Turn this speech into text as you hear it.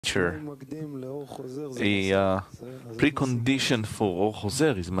A precondition for Or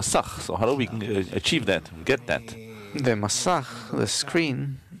Chozer is Masach. So how do we achieve that, get that? The Masach, the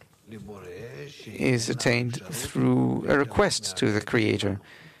screen, is attained through a request to the Creator,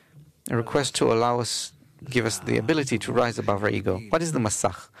 a request to allow us, give us the ability to rise above our ego. What is the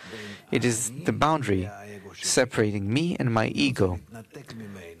Masach? It is the boundary separating me and my ego.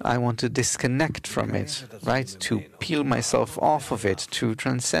 I want to disconnect from it, right? To peel myself off of it, to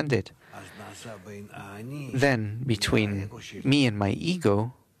transcend it. Then, between me and my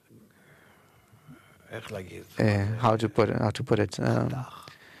ego, how to put it?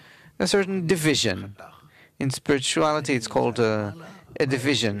 A certain division. In spirituality, it's called a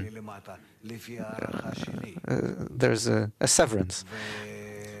division. There's a severance.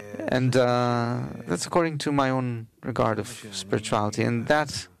 And that's according to my own regard of spirituality. And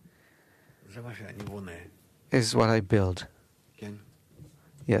that is what I build.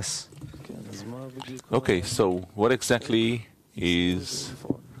 Yes. Okay, so what exactly is,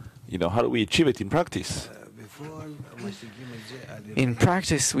 how do we achieve it in practice? In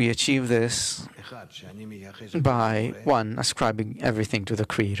practice, we achieve this by, 1, ascribing everything to the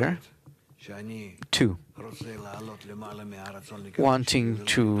Creator, 2, wanting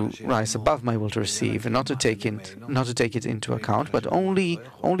to rise above my will to receive and not to take it into account, but only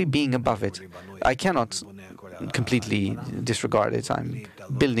being above it. I cannot completely disregard it. I'm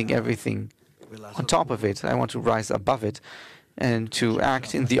building everything on top of it. I want to rise above it and to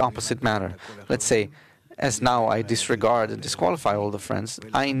act in the opposite manner. Let's say, as now I disregard and disqualify all the friends,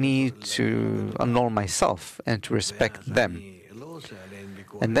 I need to annul myself and to respect them.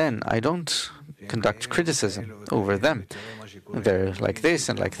 And then I don't conduct criticism over them. They're like this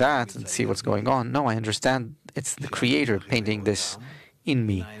and like that, and see what's going on. No, I understand it's the Creator painting this in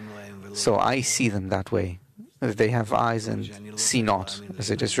me. So I see them that way. They have eyes and see not,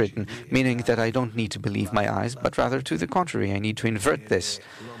 as it is written, meaning that I don't need to believe my eyes, but rather to the contrary, I need to invert this.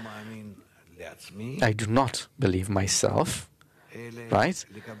 I do not believe myself, right?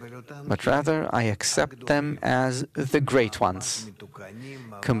 But rather I accept them as the great ones,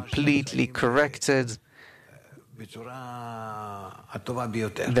 completely corrected.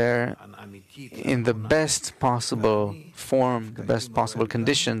 They're in the best possible form, the best possible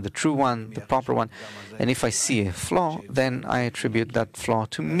condition, the true one, the proper one. And if I see a flaw, then I attribute that flaw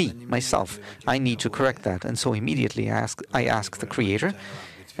to me, myself. I need to correct that. And so immediately I ask the Creator,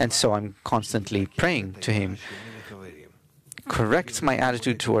 and so I'm constantly praying to Him, correct my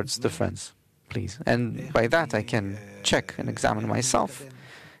attitude towards the friends, please. And by that I can check and examine myself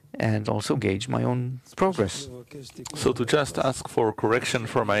and also gauge my own progress. So to just ask for correction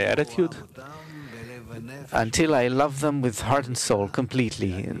for my attitude? Until I love them with heart and soul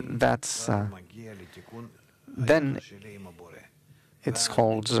completely. That's then it's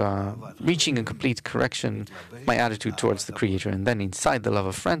called reaching a complete correction of my attitude towards the Creator. And then inside the love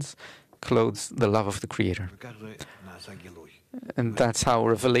of friends clothes the love of the Creator. And that's how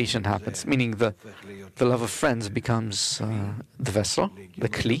revelation happens, meaning the love of friends becomes the vessel, the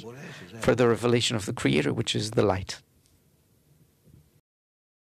kli, for the revelation of the Creator, which is the light.